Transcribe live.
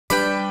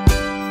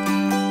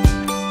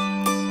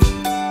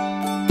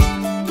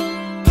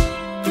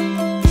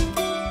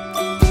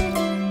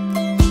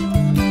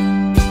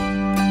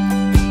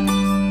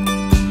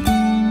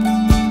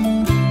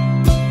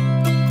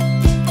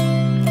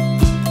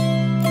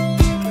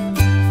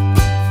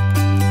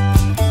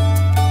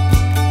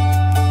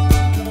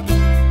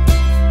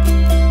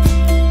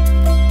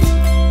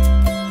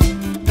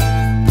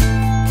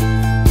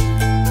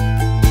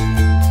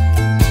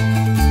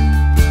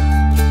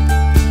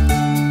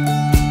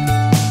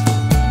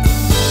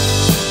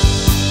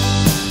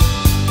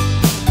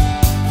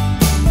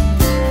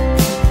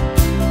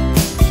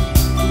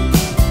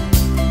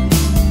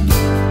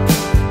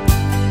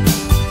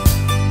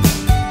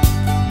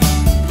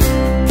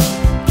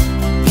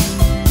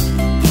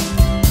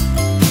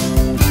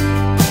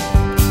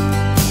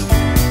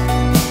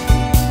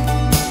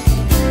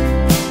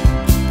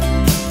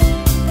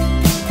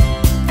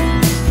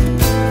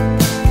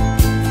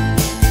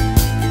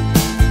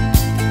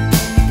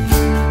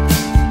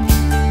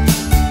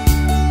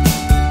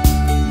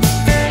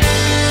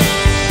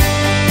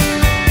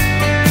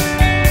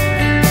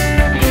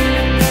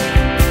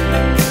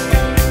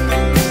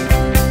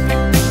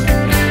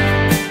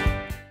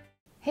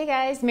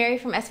guys, Mary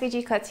from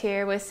SVG Cuts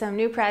here with some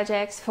new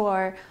projects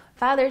for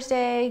Father's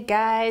Day,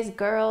 guys,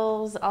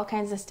 girls, all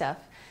kinds of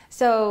stuff.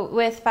 So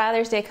with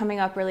Father's Day coming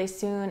up really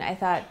soon, I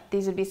thought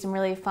these would be some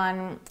really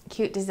fun,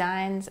 cute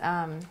designs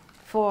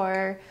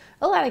for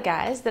a lot of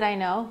guys that I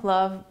know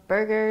love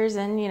burgers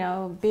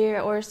and, beer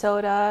or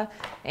soda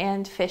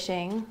and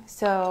fishing.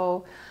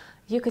 So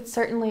you could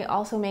certainly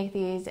also make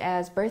these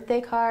as birthday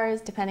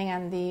cards, depending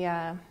on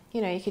the,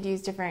 you could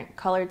use different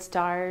colored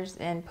stars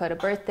and put a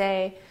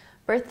birthday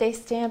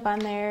stamp on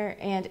there.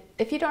 And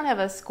if you don't have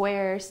a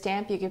square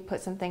stamp, you could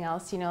put something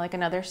else, like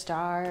another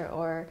star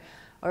or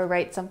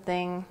write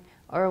something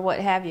or what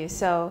have you.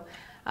 So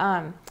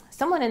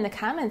someone in the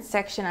comments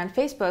section on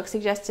Facebook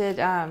suggested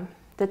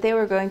that they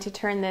were going to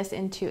turn this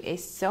into a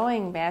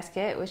sewing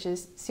basket, which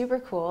is super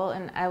cool,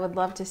 and I would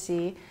love to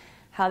see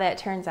how that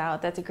turns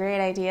out. That's a great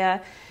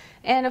idea.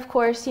 And of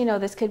course,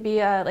 this could be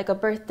like a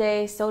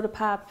birthday soda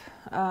pop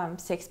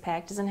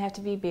 6-pack. Doesn't have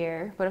to be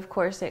beer, but of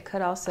course it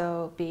could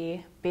also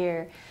be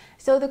beer.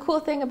 So the cool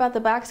thing about the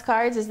box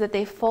cards is that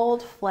they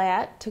fold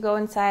flat to go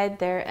inside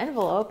their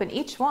envelope, and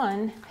each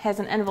one has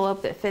an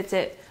envelope that fits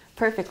it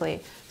perfectly.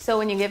 So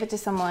when you give it to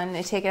someone,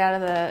 they take it out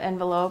of the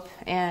envelope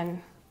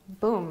and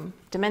boom,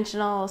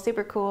 dimensional,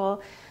 super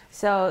cool.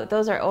 So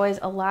those are always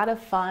a lot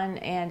of fun,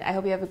 and I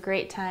hope you have a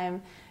great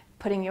time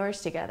putting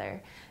yours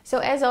together. So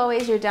as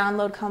always, your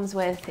download comes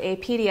with a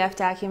PDF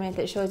document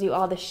that shows you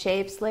all the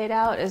shapes laid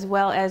out, as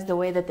well as the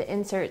way that the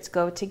inserts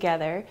go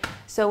together.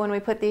 So when we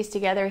put these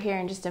together here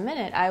in just a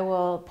minute, I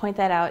will point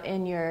that out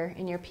in your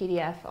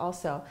PDF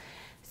also.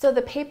 So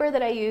the paper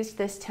that I used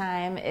this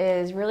time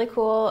is really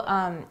cool.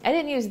 I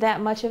didn't use that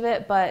much of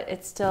it, but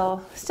it's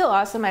still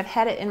awesome. I've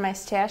had it in my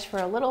stash for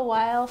a little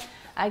while.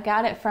 I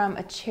got it from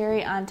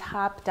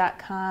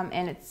acherryontop.com,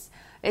 and it's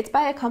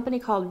by a company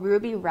called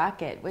Ruby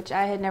Rocket, which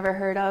I had never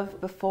heard of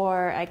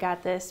before I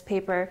got this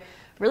paper.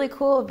 Really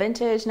cool,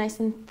 vintage, nice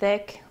and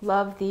thick.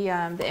 Love the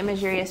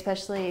imagery,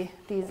 especially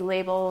these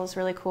labels,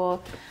 really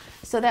cool.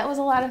 So that was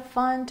a lot of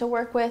fun to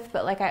work with,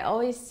 but like I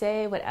always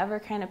say, whatever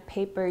kind of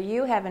paper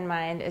you have in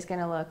mind is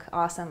gonna look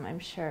awesome, I'm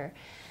sure.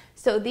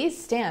 So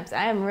these stamps,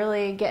 I am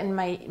really getting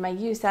my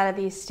use out of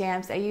these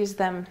stamps. I used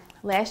them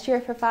last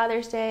year for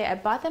Father's Day. I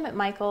bought them at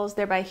Michael's.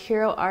 They're by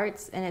Hero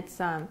Arts, and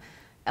it's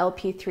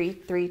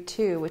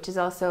LP332, which is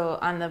also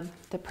on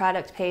the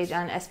product page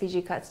on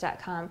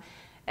svgcuts.com,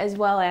 as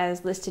well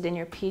as listed in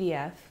your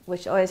PDF,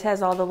 which always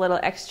has all the little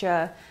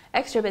extra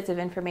bits of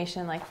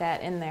information like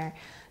that in there.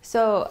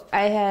 So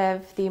I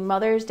have the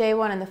Mother's Day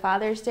one and the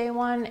Father's Day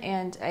one,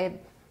 and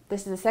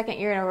this is the second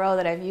year in a row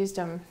that I've used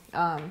them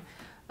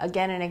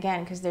again and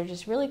again, because they're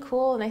just really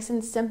cool, nice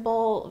and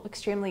simple,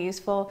 extremely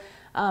useful.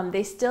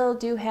 They still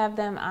do have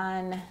them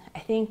on, I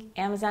think,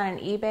 Amazon and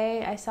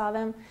eBay. I saw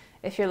them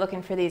if you're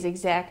looking for these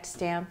exact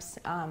stamps.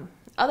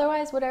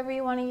 Otherwise, whatever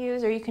you want to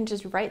use, or you can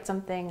just write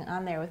something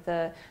on there with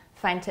a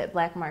fine tip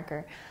black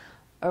marker,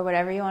 or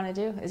whatever you want to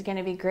do is going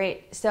to be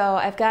great. So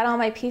I've got all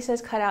my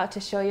pieces cut out to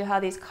show you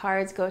how these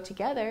cards go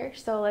together,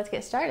 so let's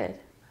get started.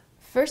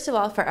 First of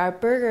all, for our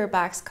burger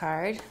box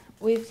card,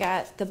 we've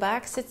got the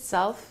box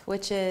itself,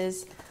 which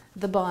is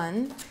the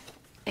bun,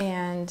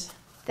 and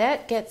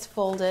that gets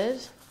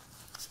folded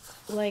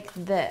like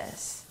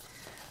this.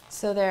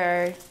 So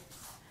there are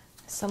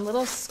some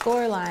little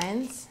score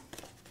lines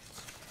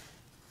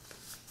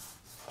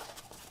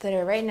that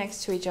are right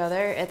next to each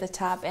other at the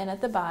top and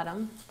at the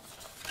bottom.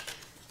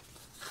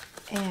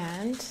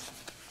 And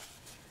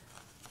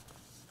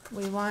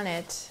we want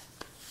it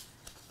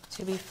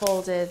to be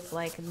folded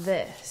like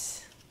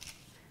this.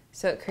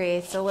 So it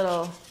creates a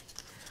little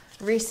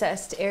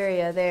recessed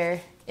area there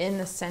in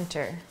the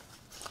center.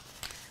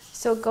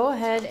 So go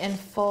ahead and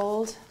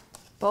fold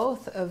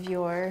both of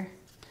your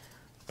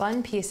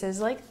bun pieces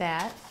like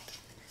that.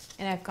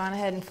 And I've gone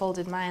ahead and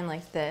folded mine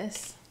like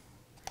this.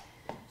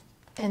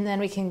 And then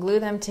we can glue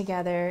them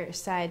together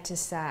side to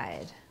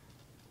side.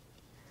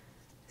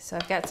 So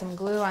I've got some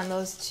glue on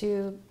those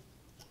two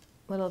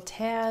little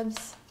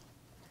tabs,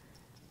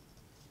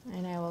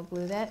 and I will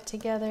glue that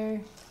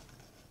together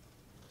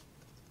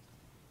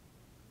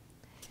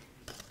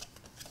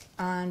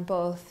on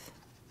both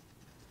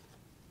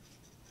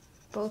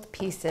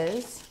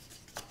pieces.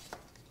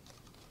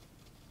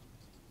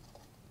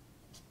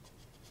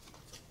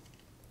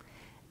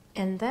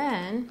 And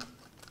then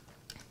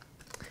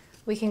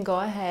we can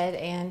go ahead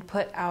and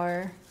put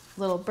our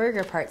little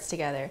burger parts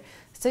together.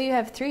 So you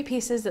have 3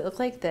 pieces that look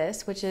like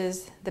this, which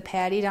is the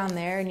patty down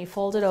there, and you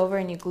fold it over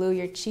and you glue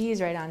your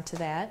cheese right onto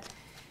that.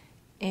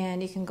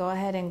 And you can go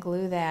ahead and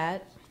glue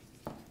that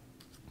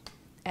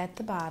at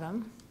the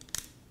bottom,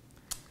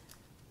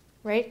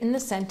 right in the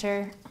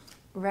center,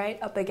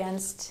 right up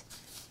against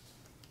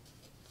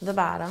the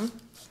bottom.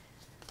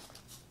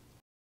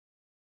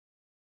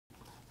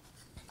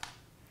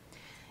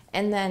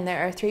 And then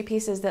there are 3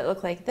 pieces that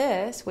look like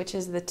this, which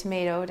is the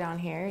tomato down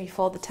here. You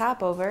fold the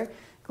top over,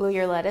 glue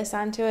your lettuce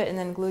onto it, and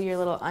then glue your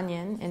little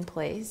onion in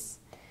place.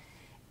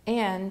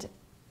 And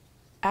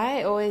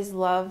I always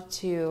love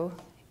to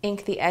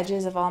ink the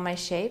edges of all my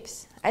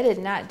shapes. I did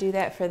not do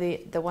that for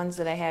the ones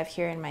that I have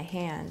here in my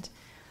hand.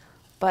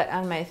 but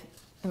on my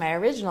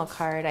original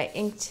card, I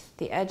inked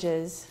the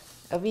edges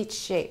of each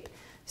shape.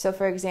 So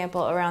for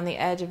example, around the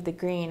edge of the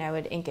green, I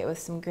would ink it with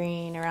some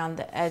green. Around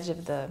the edge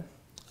of the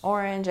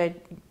orange, I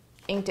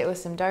inked it with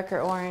some darker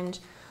orange.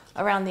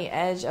 Around the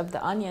edge of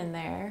the onion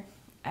there,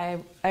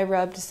 I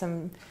rubbed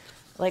some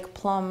like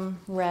plum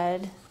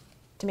red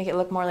to make it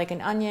look more like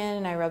an onion,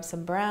 and I rubbed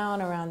some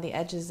brown around the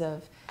edges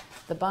of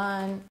the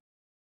bun.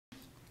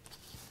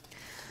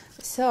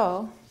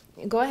 So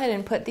go ahead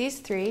and put these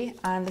three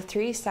on the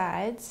three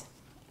sides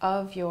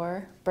of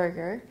your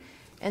burger,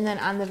 and then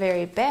on the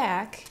very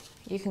back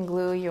you can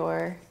glue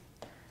your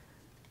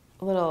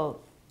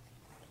little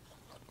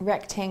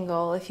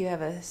rectangle. If you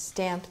have a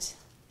stamped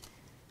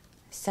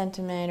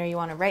sentiment or you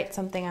want to write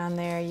something on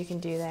there, you can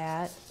do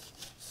that.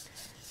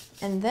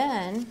 And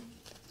then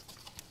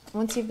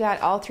once you've got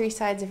all three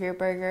sides of your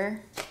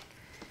burger,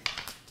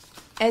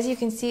 as you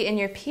can see in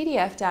your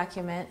PDF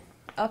document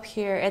up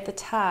here at the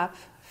top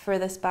for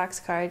this box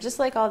card, just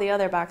like all the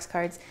other box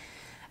cards,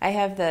 I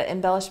have the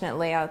embellishment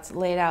layouts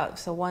laid out,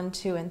 so 1,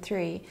 2, and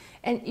 3.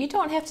 And you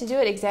don't have to do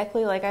it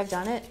exactly like I've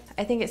done it.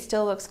 I think it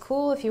still looks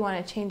cool if you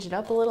want to change it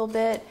up a little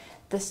bit.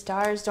 The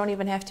stars don't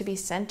even have to be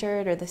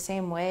centered or the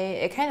same way.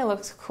 It kind of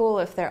looks cool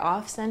if they're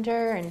off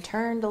center and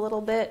turned a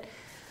little bit.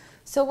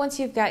 So once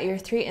you've got your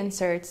 3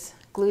 inserts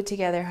glued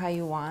together how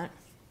you want,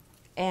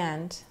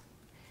 and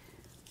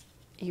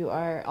you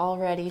are all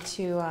ready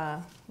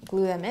to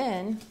glue them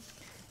in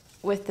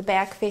with the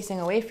back facing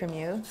away from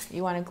you,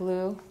 you want to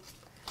glue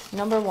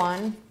number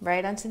 1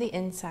 right onto the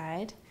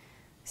inside.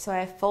 So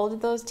I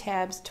folded those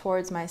tabs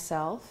towards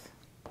myself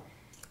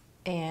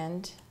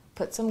and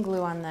put some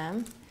glue on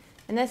them,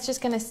 and that's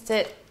just going to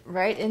sit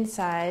right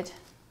inside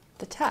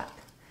the top.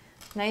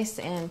 Nice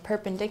and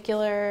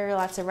perpendicular,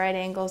 lots of right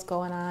angles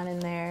going on in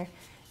there.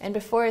 And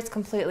before it's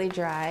completely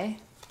dry,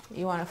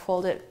 you want to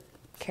fold it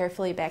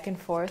carefully back and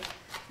forth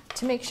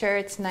to make sure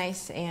it's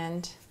nice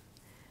and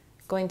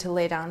going to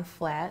lay down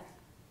flat.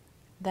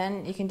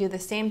 Then you can do the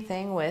same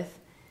thing with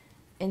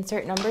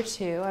insert number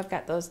 2. I've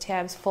got those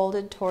tabs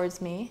folded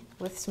towards me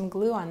with some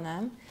glue on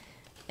them,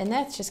 and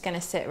that's just going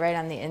to sit right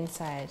on the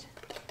inside.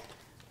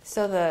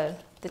 So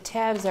the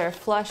tabs are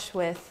flush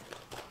with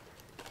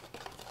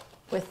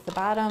the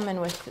bottom and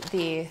with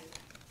the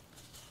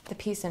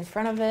piece in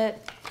front of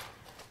it.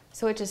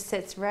 So it just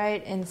sits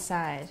right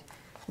inside.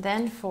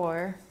 Then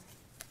for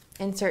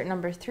insert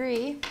number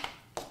 3,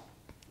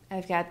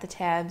 I've got the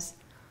tabs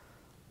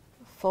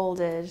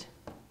folded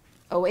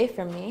away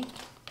from me,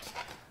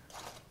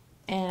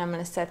 and I'm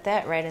going to set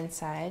that right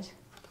inside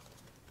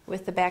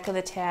with the back of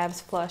the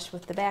tabs flush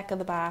with the back of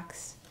the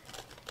box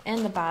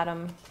and the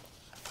bottom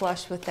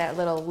flush with that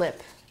little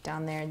lip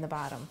down there in the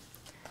bottom.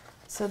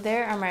 So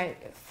there are my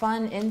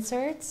fun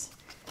inserts,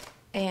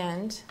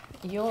 and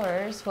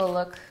yours will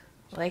look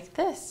like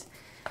this.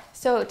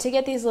 So to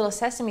get these little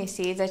sesame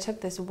seeds, I took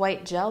this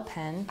white gel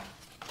pen,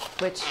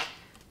 which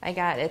I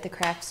got at the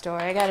craft store.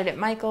 I got it at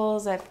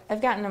Michael's.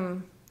 I've gotten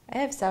them, I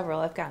have several.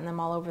 I've gotten them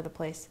all over the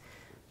place.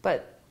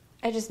 But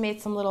I just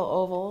made some little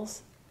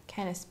ovals,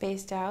 kind of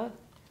spaced out,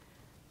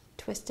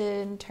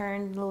 twisted and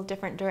turned in little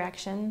different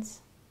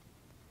directions.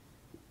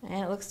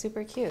 And it looks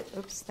super cute.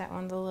 Oops, that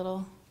one's a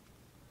little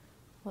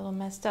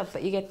messed up,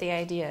 but you get the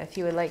idea if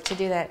you would like to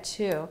do that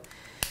too.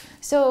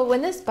 So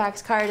when this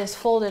box card is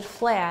folded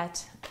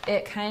flat,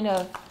 it kind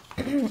of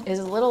is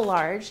a little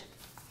large.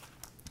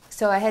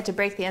 So I had to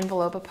break the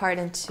envelope apart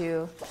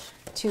into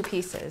 2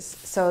 pieces.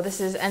 So this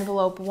is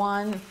envelope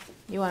 1.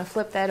 You want to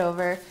flip that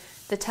over.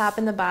 The top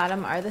and the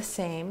bottom are the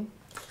same,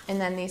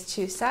 and then these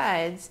 2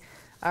 sides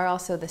are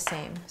also the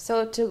same.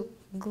 So to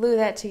glue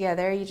that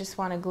together, you just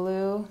want to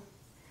glue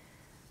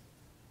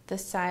the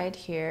side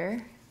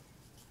here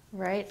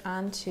right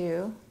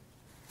onto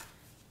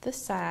the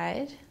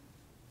side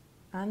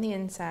on the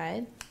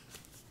inside,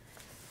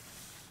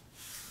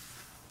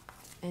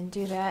 and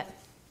do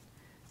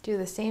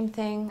the same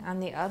thing on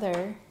the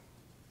other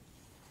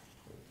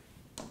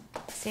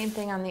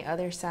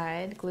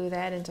side. Glue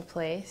that into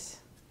place.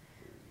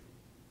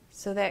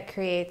 So that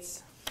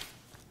creates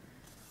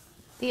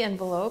the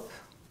envelope,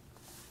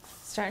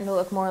 starting to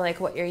look more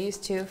like what you're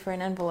used to for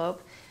an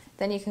envelope.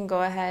 Then you can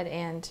go ahead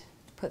and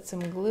put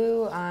some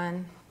glue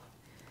on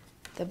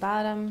the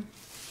bottom.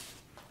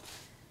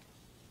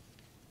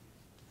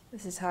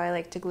 This is how I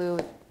like to glue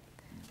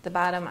the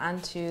bottom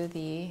onto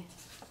the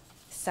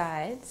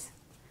sides.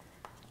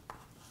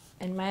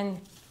 And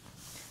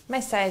my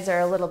sides are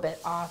a little bit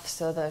off,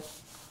 so the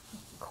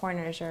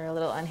corners are a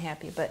little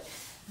unhappy, but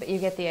you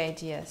get the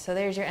idea. So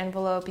there's your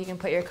envelope. You can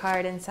put your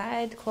card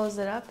inside, close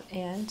it up,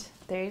 and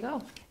there you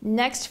go.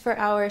 Next, for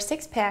our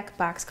 6-pack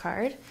box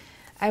card,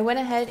 I went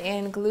ahead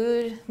and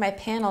glued my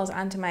panels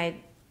onto my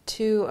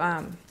 2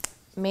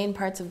 main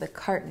parts of the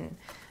carton.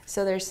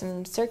 So there's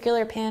some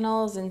circular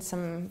panels and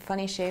some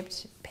funny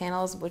shaped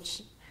panels,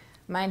 which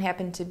mine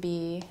happen to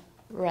be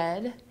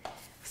red.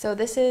 So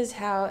this is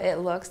how it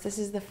looks. This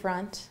is the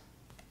front,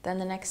 then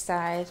the next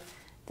side,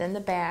 then the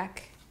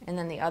back, and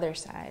then the other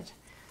side.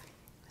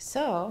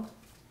 So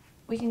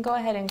we can go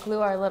ahead and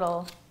glue our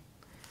little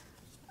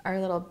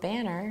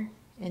banner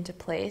into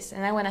place.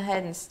 And I went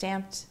ahead and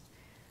stamped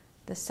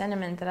the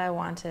sentiment that I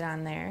wanted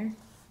on there,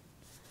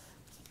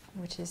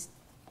 which is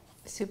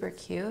super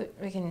cute.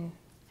 We can,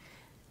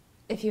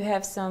 if you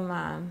have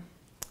some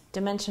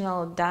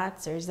dimensional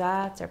dots or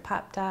zots or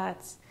pop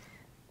dots,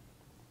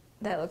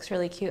 that looks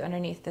really cute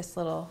underneath this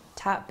little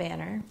top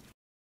banner.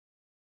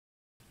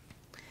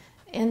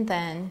 And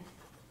then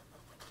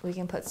we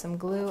can put some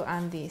glue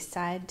on the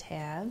side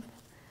tab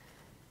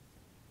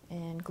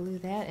and glue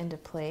that into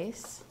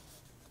place.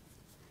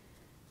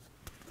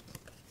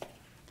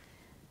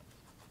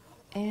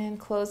 And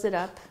close it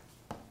up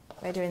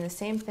by doing the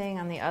same thing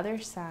on the other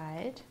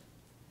side.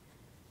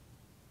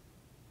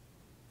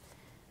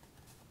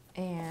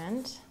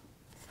 And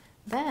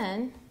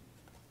then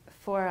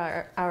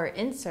for our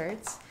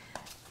inserts,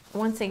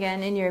 once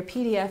again in your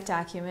PDF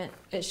document,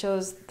 it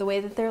shows the way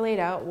that they're laid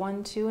out,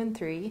 1, 2, and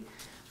 3.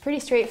 Pretty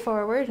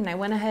straightforward, and I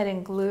went ahead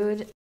and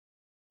glued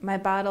my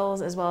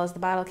bottles as well as the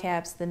bottle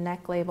caps, the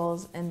neck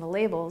labels, and the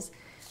labels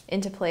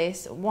into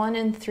place. 1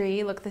 and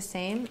 3 look the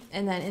same,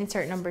 and then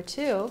insert number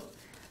 2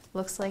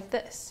 looks like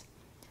this.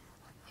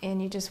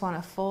 And you just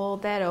want to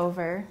fold that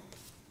over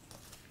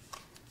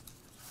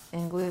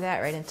and glue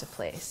that right into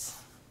place.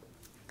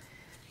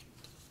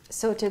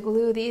 So to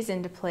glue these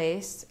into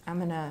place, I'm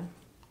going to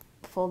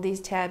fold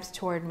these tabs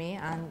toward me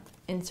on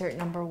insert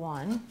number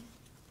 1.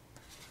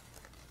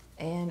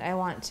 And I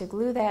want to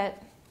glue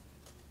that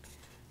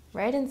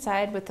right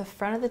inside with the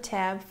front of the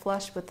tab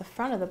flush with the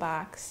front of the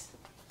box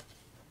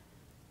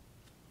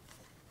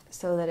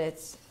so that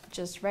it's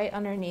just right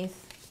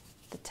underneath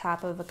the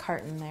top of the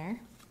carton there.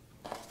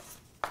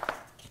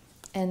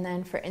 And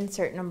then for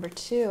insert number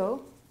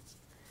 2,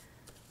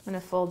 I'm going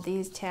to fold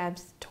these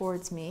tabs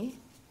towards me,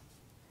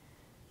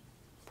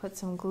 put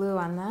some glue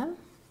on them,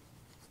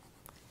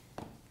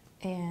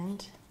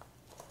 and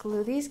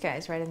glue these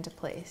guys right into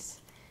place.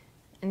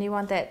 And you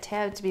want that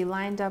tab to be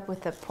lined up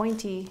with the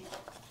pointy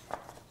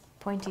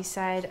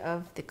side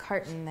of the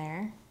carton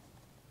there.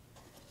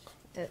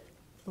 It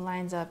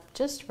lines up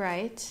just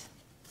right.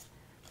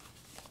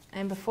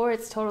 And before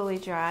it's totally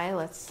dry,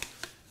 let's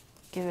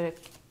give it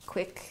a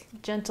quick,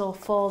 gentle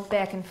fold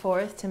back and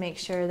forth to make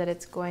sure that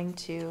it's going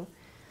to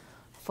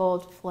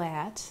fold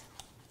flat.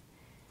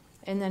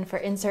 And then for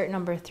insert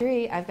number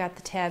 3, I've got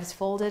the tabs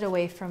folded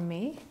away from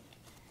me.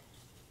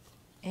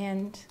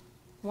 And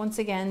once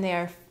again,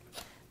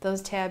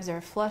 those tabs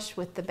are flush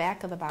with the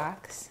back of the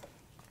box.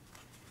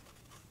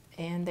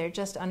 And they're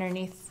just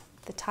underneath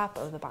the top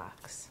of the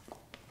box.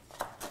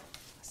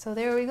 So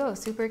there we go,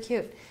 super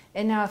cute.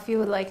 And now if you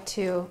would like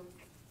to,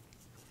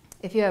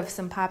 if you have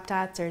some pop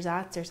dots or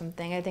zots or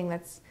something, I think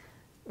that's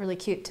really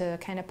cute to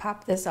kind of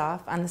pop this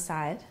off on the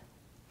side.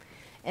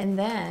 And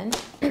then,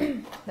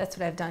 that's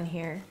what I've done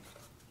here,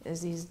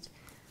 is used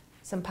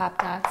some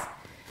pop dots.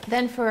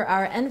 Then for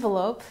our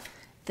envelope,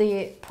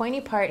 the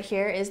pointy part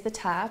here is the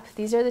top.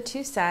 These are the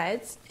 2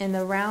 sides, and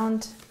the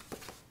round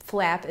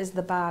flap is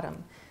the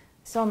bottom.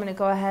 So I'm going to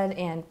go ahead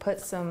and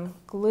put some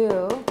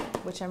glue,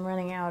 which I'm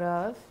running out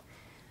of,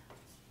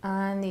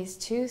 on these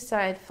 2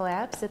 side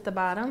flaps at the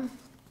bottom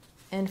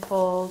and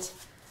fold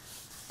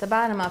the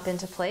bottom up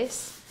into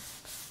place.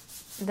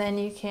 Then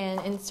you can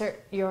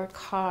insert your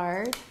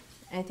card.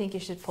 I think you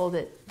should fold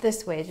it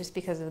this way just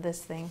because of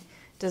this thing.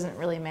 It doesn't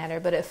really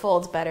matter, but it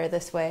folds better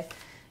this way.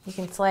 You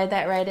can slide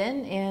that right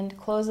in and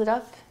close it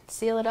up,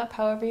 seal it up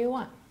however you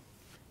want.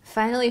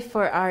 Finally,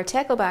 for our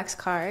tackle box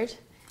card,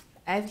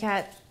 I've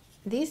got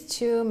these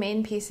 2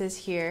 main pieces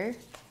here,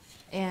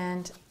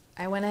 and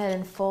I went ahead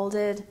and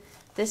folded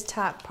this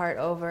top part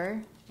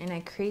over, and I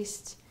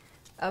creased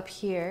up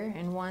here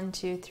in 1,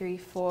 2, 3,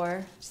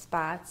 4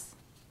 spots,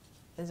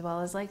 as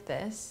well as like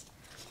this.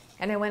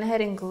 And I went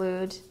ahead and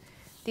glued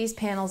these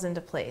panels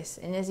into place.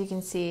 And as you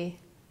can see,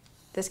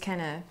 this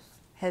kind of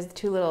has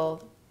 2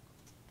 little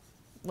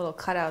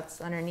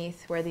cutouts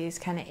underneath where these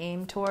kind of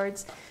aim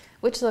towards,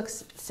 which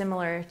looks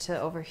similar to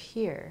over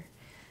here.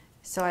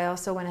 So I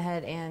also went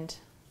ahead and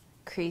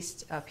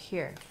creased up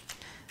here.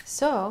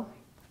 So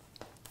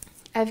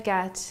I've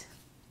got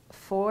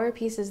 4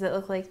 pieces that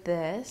look like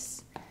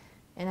this,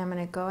 and I'm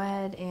going to go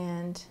ahead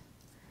and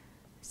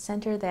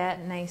center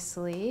that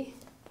nicely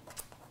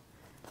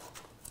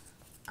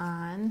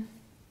on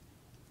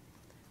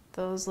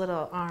those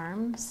little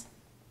arms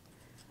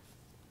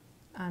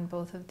on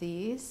both of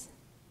these.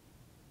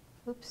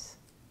 Oops.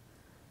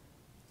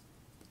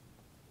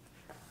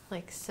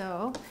 Like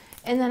so.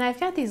 And then I've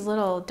got these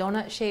little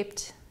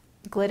donut-shaped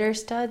glitter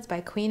studs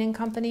by Queen &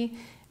 Company,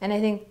 and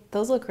I think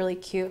those look really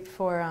cute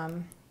for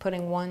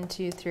putting 1,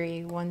 2,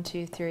 3, 1,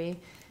 2, 3.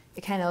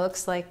 It kind of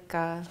looks like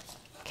the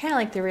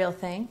real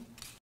thing.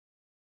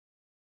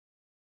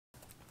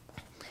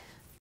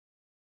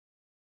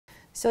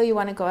 So you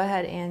want to go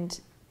ahead and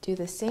do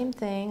the same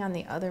thing on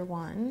the other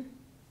one.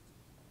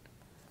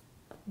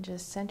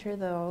 Just center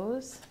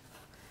those.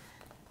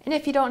 And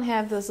if you don't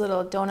have those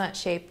little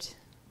donut-shaped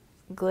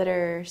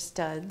glitter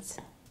studs,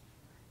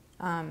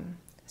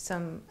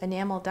 some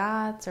enamel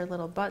dots or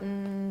little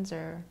buttons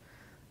or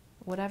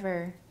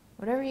whatever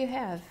you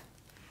have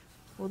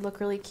would look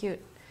really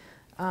cute.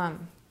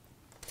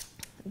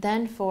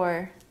 Then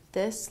for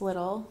this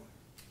little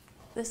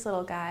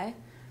guy,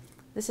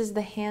 this is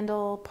the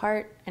handle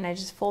part, and I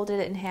just folded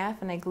it in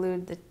half and I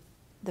glued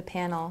the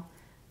panel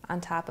on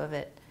top of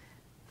it.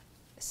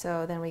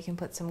 So then we can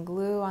put some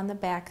glue on the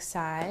back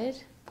side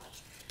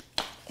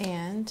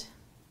and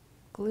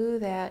glue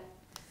that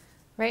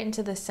right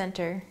into the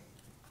center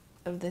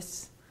of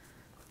this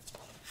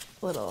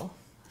little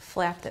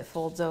flap that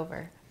folds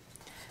over.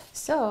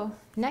 So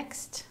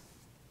next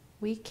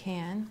we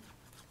can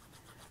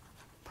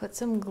put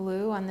some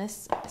glue on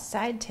this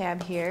side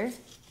tab here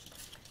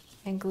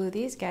and glue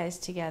these guys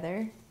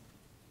together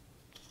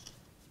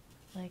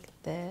like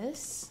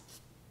this.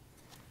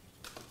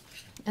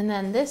 And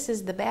then this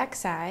is the back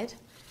side.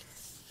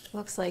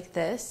 Looks like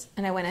this.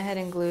 And I went ahead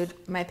and glued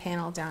my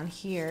panel down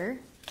here.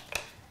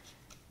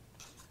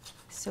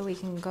 So we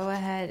can go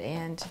ahead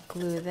and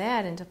glue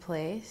that into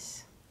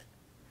place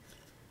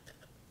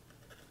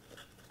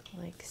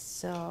like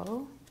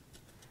so.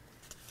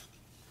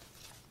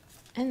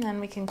 And then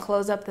we can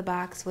close up the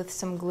box with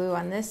some glue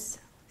on this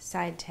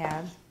side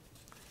tab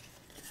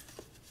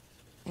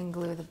and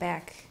glue the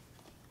back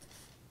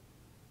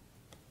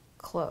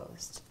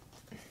closed.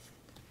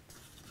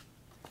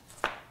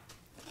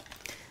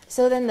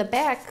 So then the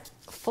back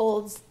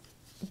folds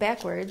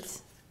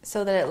backwards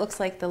so that it looks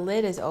like the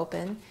lid is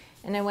open.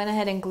 And I went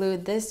ahead and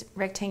glued this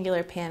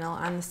rectangular panel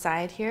on the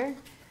side here,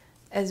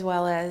 as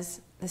well as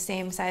the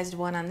same sized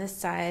one on this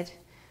side.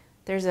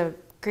 There's a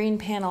green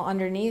panel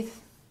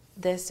underneath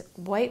this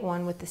white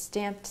one with the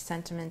stamped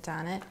sentiment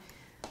on it.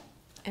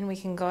 And we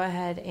can go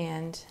ahead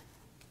and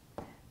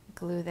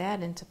glue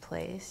that into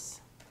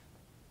place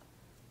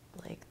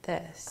like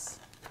this.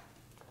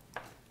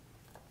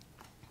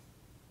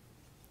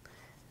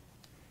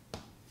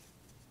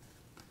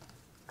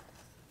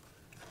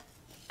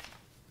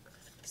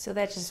 So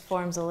that just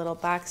forms a little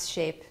box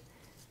shape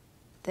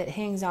that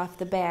hangs off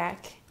the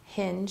back,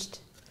 hinged,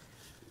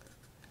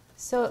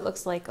 so it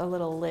looks like a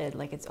little lid,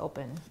 like it's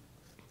open.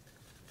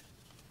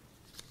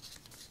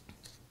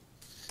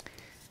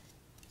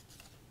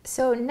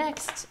 So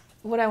next,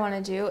 what I want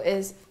to do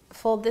is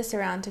fold this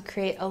around to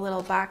create a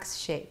little box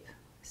shape.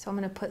 So I'm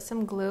going to put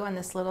some glue on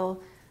this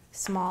little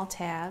small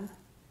tab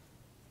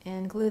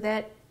and glue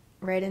that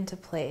right into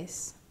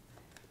place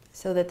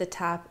so that the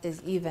top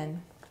is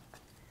even,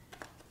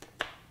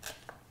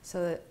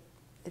 so that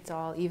it's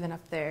all even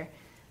up there.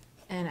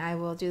 And I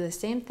will do the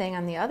same thing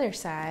on the other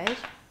side.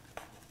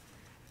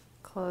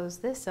 Close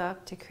this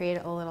up to create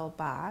a little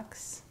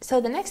box.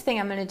 So the next thing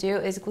I'm going to do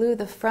is glue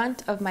the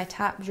front of my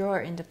top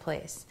drawer into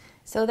place.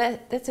 So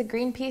that's a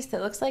green piece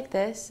that looks like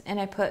this, and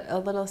I put a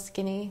little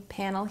skinny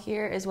panel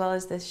here as well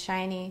as this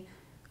shiny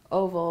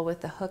oval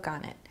with the hook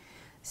on it.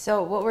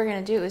 So what we're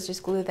going to do is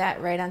just glue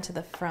that right onto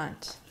the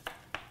front.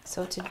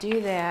 So to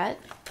do that,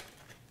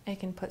 I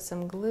can put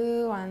some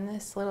glue on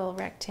this little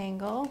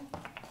rectangle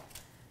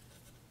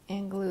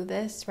and glue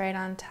this right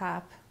on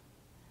top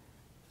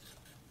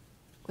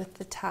with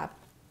the top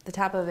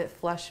of it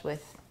flush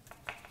with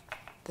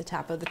the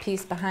top of the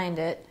piece behind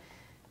it.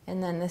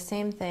 And then the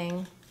same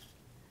thing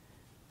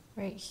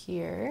right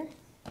here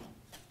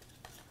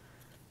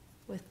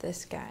with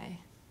this guy.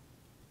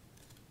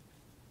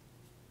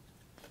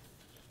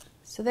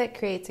 So that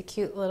creates a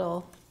cute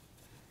little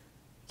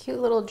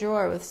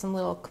drawer with some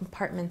little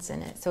compartments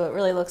in it. So it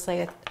really looks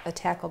like a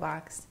tackle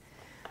box.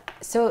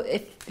 So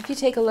if you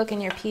take a look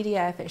in your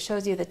PDF, it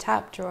shows you the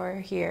top drawer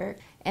here.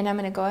 And I'm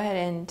going to go ahead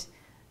and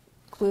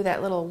glue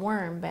that little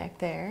worm back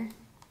there,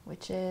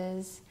 which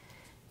is,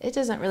 it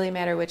doesn't really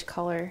matter which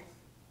color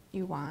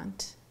you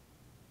want.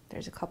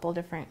 There's a couple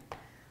different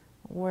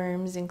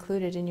worms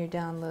included in your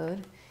download.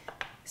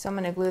 So I'm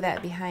going to glue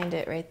that behind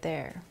it right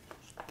there.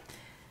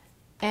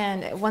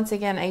 And once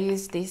again, I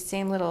used these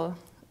same little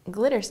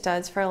glitter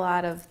studs for a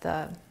lot of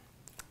the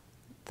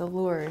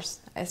lures.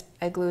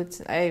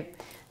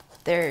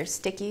 They're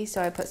sticky,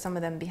 so I put some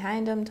of them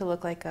behind them to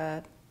look like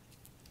a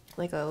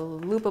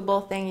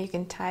loopable thing you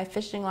can tie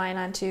fishing line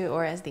onto,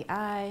 or as the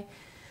eye.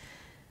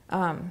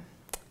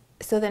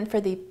 So then for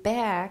the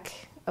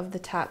back of the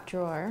top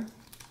drawer,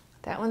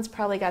 that one's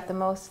probably got the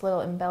most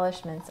little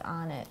embellishments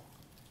on it.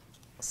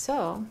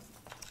 So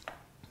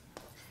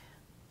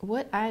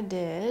what I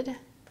did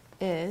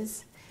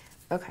is,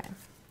 okay,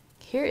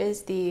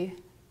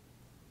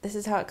 this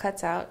is how it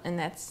cuts out, and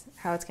that's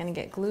how it's going to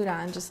get glued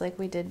on, just like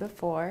we did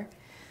before.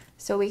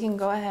 So we can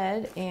go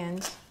ahead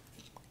and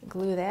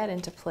glue that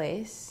into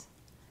place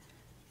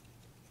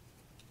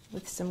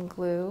with some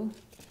glue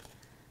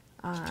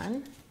on. I'm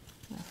going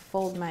to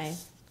fold my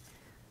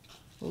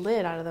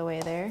lid out of the way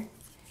there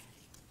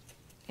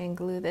and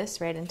glue this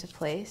right into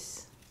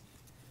place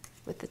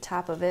with the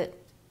top of it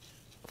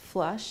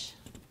flush.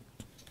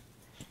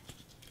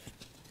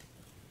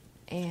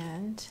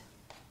 And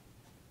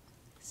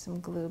some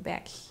glue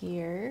back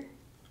here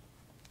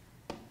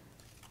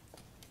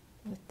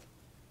with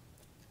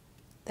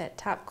that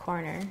top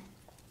corner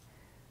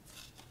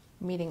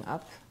meeting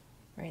up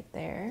right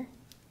there.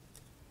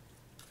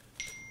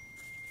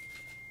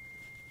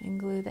 And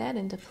glue that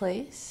into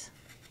place.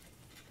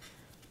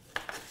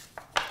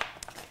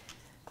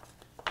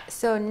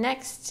 So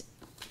next,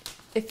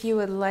 if you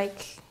would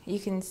like, you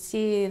can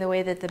see the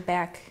way that the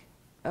back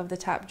of the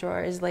top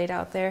drawer is laid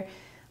out there.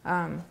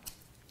 I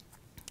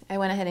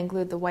went ahead and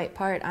glued the white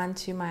part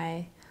onto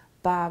my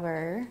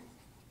bobber,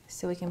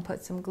 so we can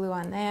put some glue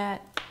on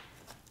that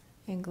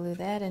and glue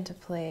that into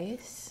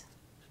place,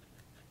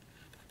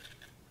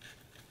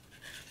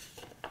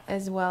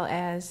 as well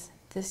as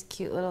this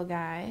cute little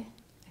guy.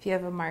 If you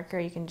have a marker,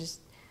 you can just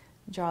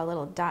draw a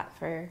little dot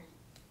for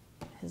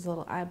his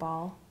little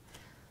eyeball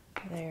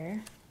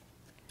there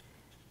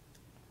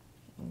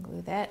and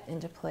glue that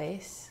into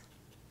place.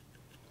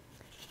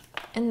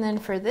 And then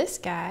for this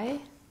guy,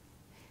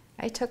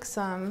 I took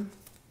some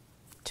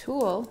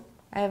tulle.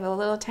 I have a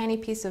little tiny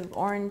piece of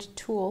orange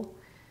tulle,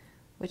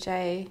 which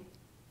I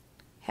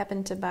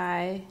happened to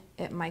buy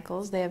at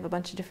Michael's. They have a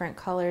bunch of different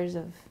colors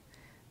of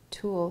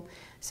tulle.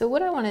 So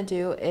what I want to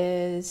do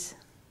is,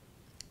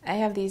 I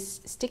have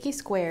these sticky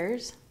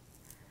squares,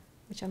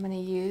 which I'm going to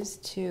use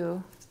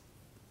to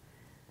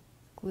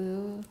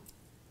glue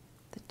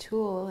the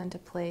tulle into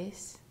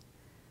place.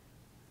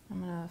 I'm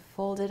going to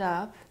fold it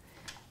up,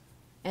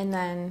 and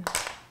then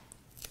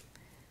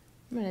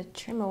I'm going to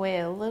trim away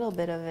a little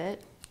bit of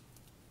it.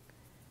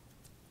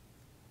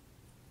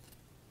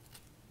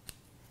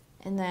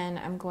 And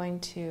then I'm going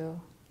to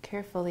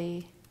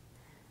carefully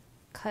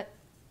cut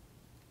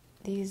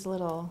these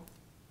little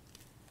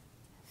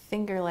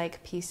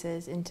finger-like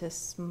pieces into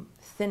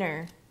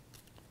thinner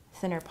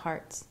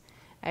parts.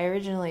 I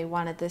originally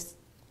wanted this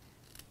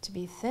to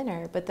be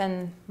thinner, but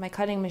then my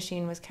cutting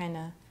machine was kind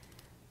of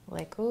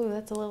like, "Ooh,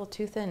 that's a little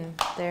too thin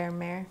there,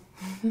 Mare."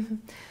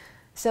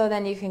 So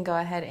then you can go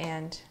ahead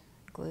and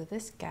glue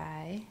this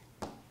guy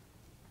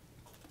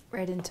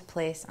right into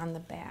place on the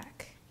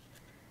back.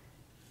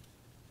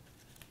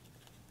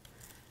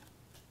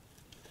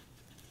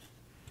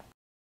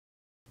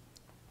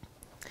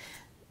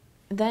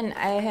 Then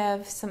I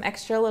have some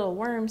extra little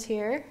worms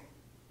here.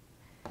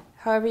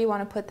 However you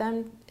want to put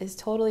them is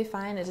totally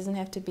fine. It doesn't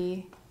have to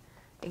be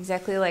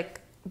exactly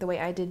like the way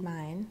I did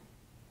mine.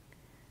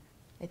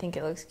 I think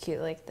it looks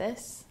cute like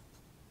this,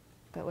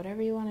 but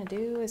whatever you want to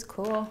do is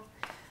cool.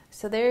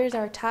 So there's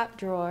our top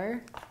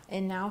drawer,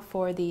 and now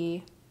for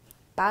the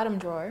bottom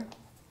drawer,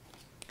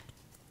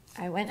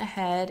 I went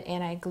ahead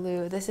and I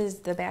glued, this is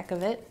the back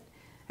of it,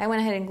 I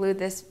went ahead and glued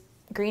this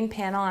green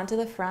panel onto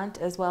the front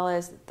as well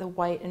as the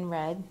white and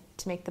red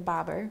to make the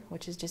bobber,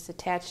 which is just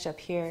attached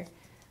up here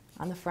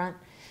on the front,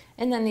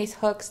 and then these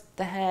hooks,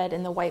 the head,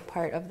 and the white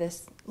part of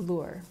this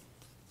lure.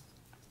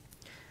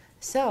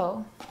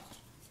 So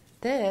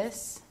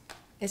this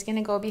is going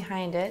to go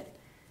behind it,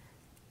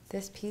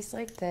 this piece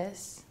like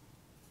this,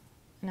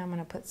 and I'm going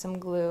to put some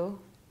glue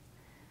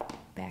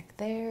back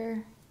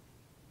there,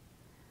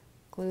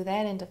 glue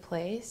that into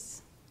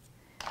place,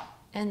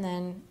 and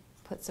then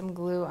put some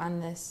glue on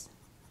this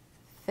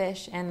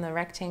fish and the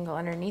rectangle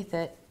underneath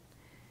it,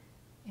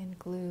 and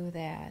glue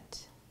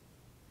that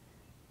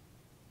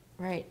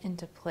right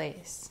into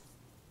place.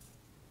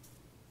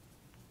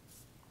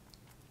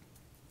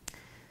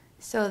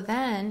 So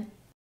then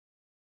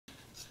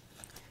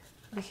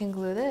we can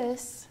glue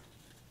this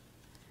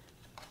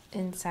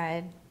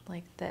inside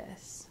like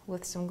this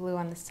with some glue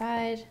on the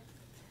side.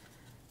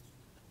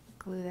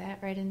 Glue that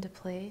right into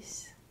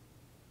place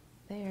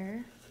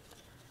there.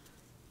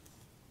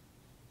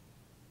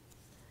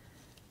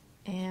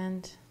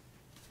 And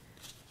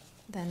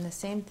then the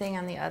same thing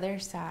on the other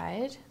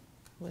side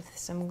with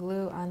some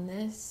glue on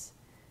this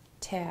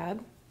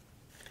tab.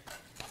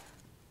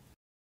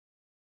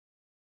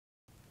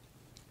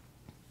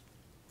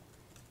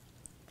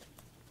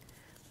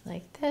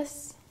 Like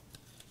this.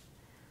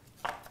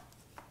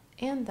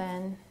 And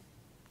then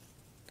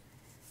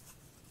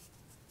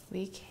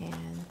we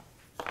can,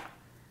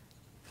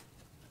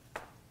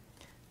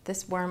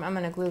 this worm, I'm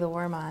going to glue the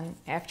worm on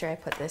after I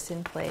put this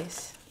in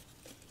place.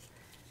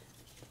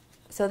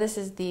 So this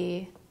is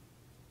the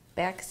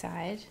back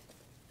side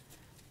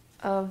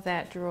of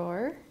that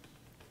drawer.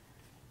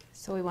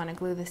 So we want to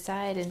glue the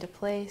side into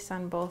place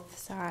on both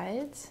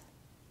sides.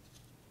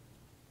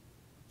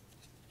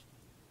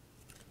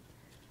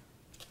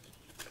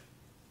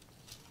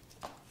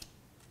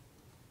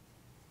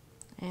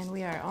 And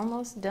we are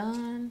almost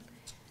done.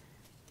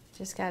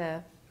 Just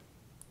gotta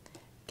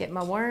get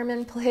my worm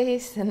in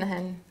place and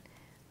then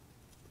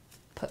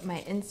put my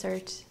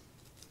insert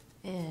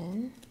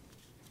in.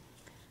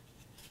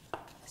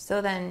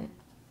 So then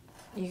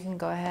you can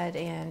go ahead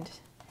and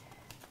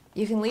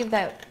you can leave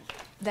that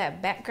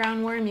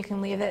background worm, you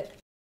can leave it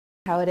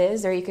how it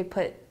is, or you could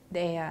put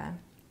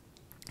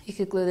you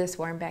could glue this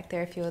worm back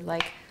there if you would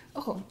like.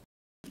 Oh,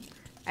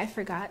 I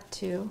forgot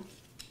to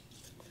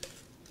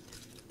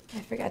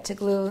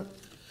glue.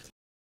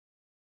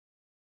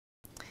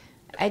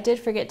 I did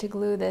forget to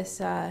glue this,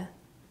 the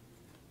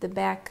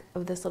back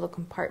of this little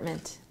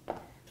compartment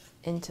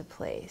into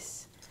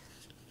place.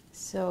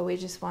 So we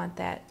just want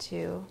that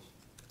to,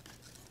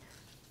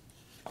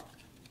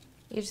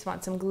 you just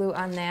want some glue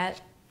on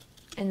that,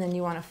 and then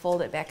you want to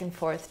fold it back and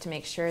forth to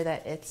make sure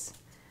that it's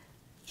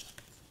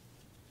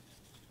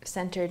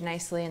centered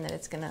nicely and that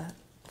it's going to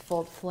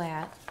fold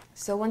flat.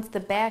 So once the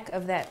back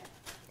of that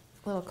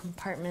little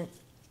compartment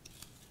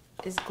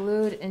is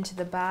glued into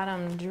the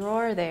bottom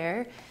drawer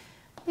there,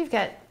 you've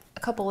got a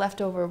couple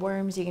leftover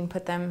worms. You can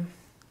put them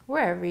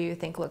wherever you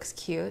think looks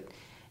cute.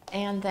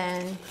 And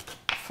then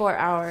for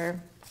our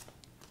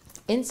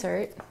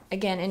insert,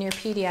 again in your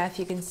PDF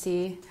you can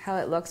see how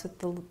it looks with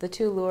the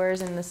two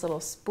lures and this little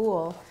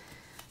spool.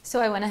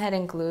 So I went ahead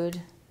and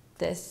glued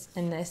this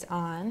and this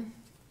on.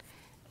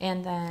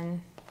 And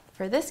then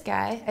for this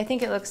guy, I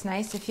think it looks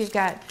nice if you've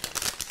got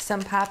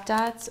some pop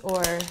dots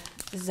or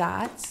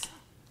Zots.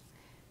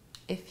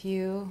 If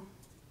you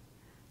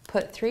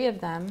put 3 of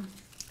them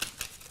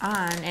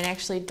on and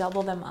actually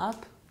double them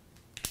up,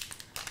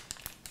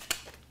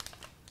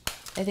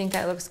 I think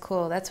that looks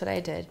cool. That's what I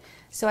did.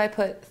 So I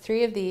put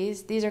 3 of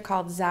these. These are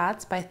called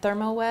Zots by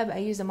ThermoWeb. I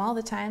use them all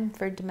the time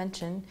for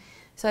dimension.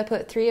 So I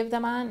put 3 of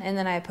them on, and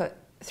then I put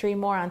 3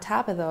 more on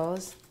top of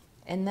those,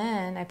 and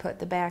then I put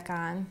the back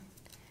on,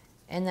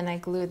 and then I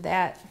glued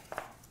that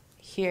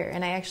here.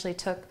 And I actually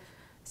took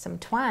some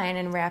twine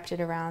and wrapped it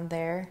around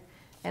there.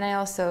 And I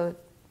also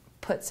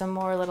put some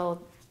more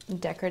little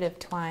decorative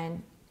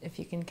twine, if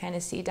you can kind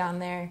of see down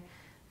there.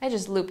 I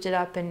just looped it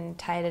up and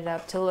tied it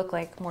up to look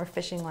like more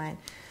fishing line.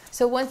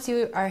 So once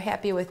you are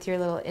happy with your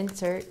little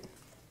insert,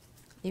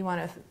 you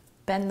want to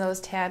bend those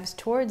tabs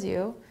towards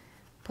you,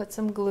 put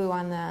some glue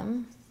on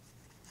them,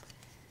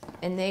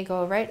 and they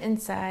go right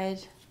inside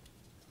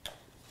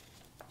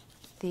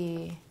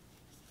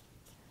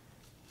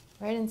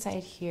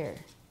here.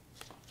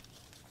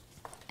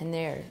 And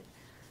they're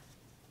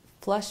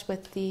flush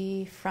with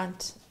the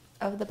front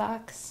of the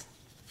box.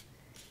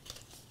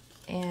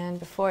 And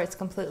before it's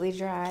completely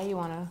dry, you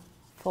want to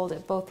fold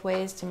it both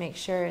ways to make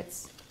sure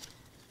it's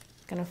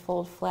going to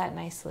fold flat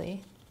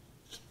nicely.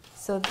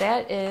 So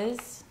that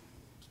is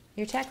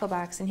your tackle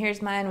box. And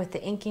here's mine with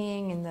the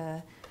inking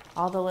and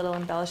all the little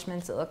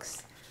embellishments. It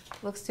looks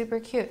super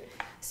cute.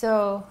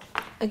 So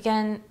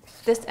again,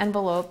 this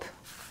envelope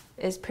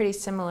is pretty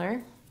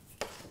similar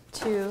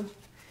to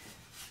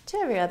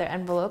every other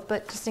envelope,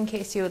 but just in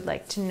case you would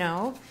like to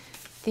know,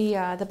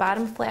 the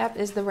bottom flap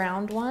is the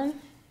round one,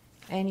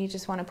 and you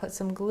just want to put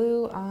some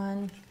glue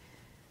on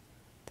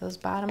those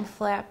bottom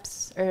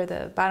flaps, or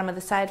the bottom of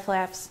the side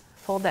flaps.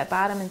 Fold that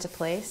bottom into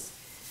place,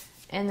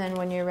 and then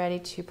when you're ready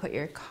to put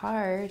your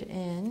card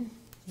in,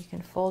 you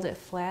can fold it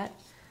flat,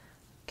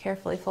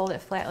 carefully fold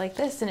it flat like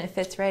this, and it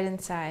fits right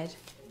inside,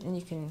 and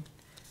you can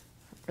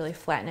really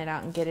flatten it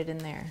out and get it in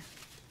there.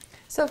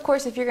 So of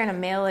course, if you're going to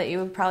mail it, you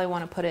would probably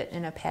want to put it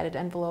in a padded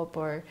envelope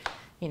or,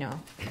 you know,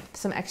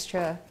 some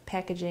extra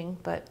packaging,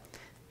 but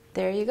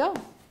there you go.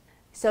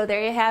 So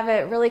there you have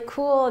it, really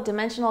cool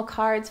dimensional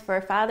cards for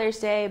Father's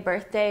Day,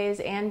 birthdays,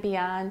 and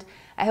beyond.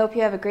 I hope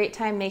you have a great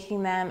time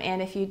making them,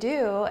 and if you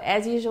do,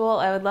 as usual,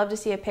 I would love to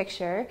see a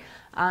picture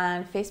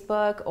on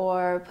Facebook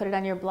or put it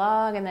on your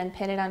blog and then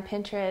pin it on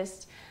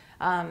Pinterest.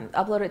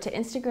 Upload it to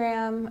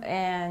Instagram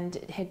and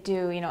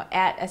do, you know,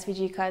 at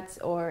SVG Cuts,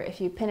 or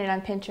if you pin it on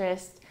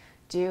Pinterest,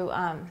 do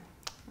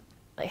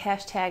like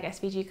hashtag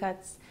SVG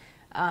Cuts.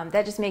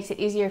 That just makes it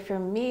easier for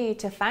me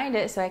to find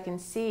it so I can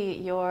see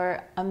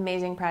your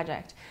amazing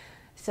project.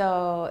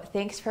 So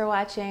thanks for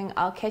watching.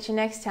 I'll catch you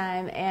next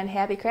time, and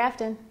happy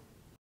crafting.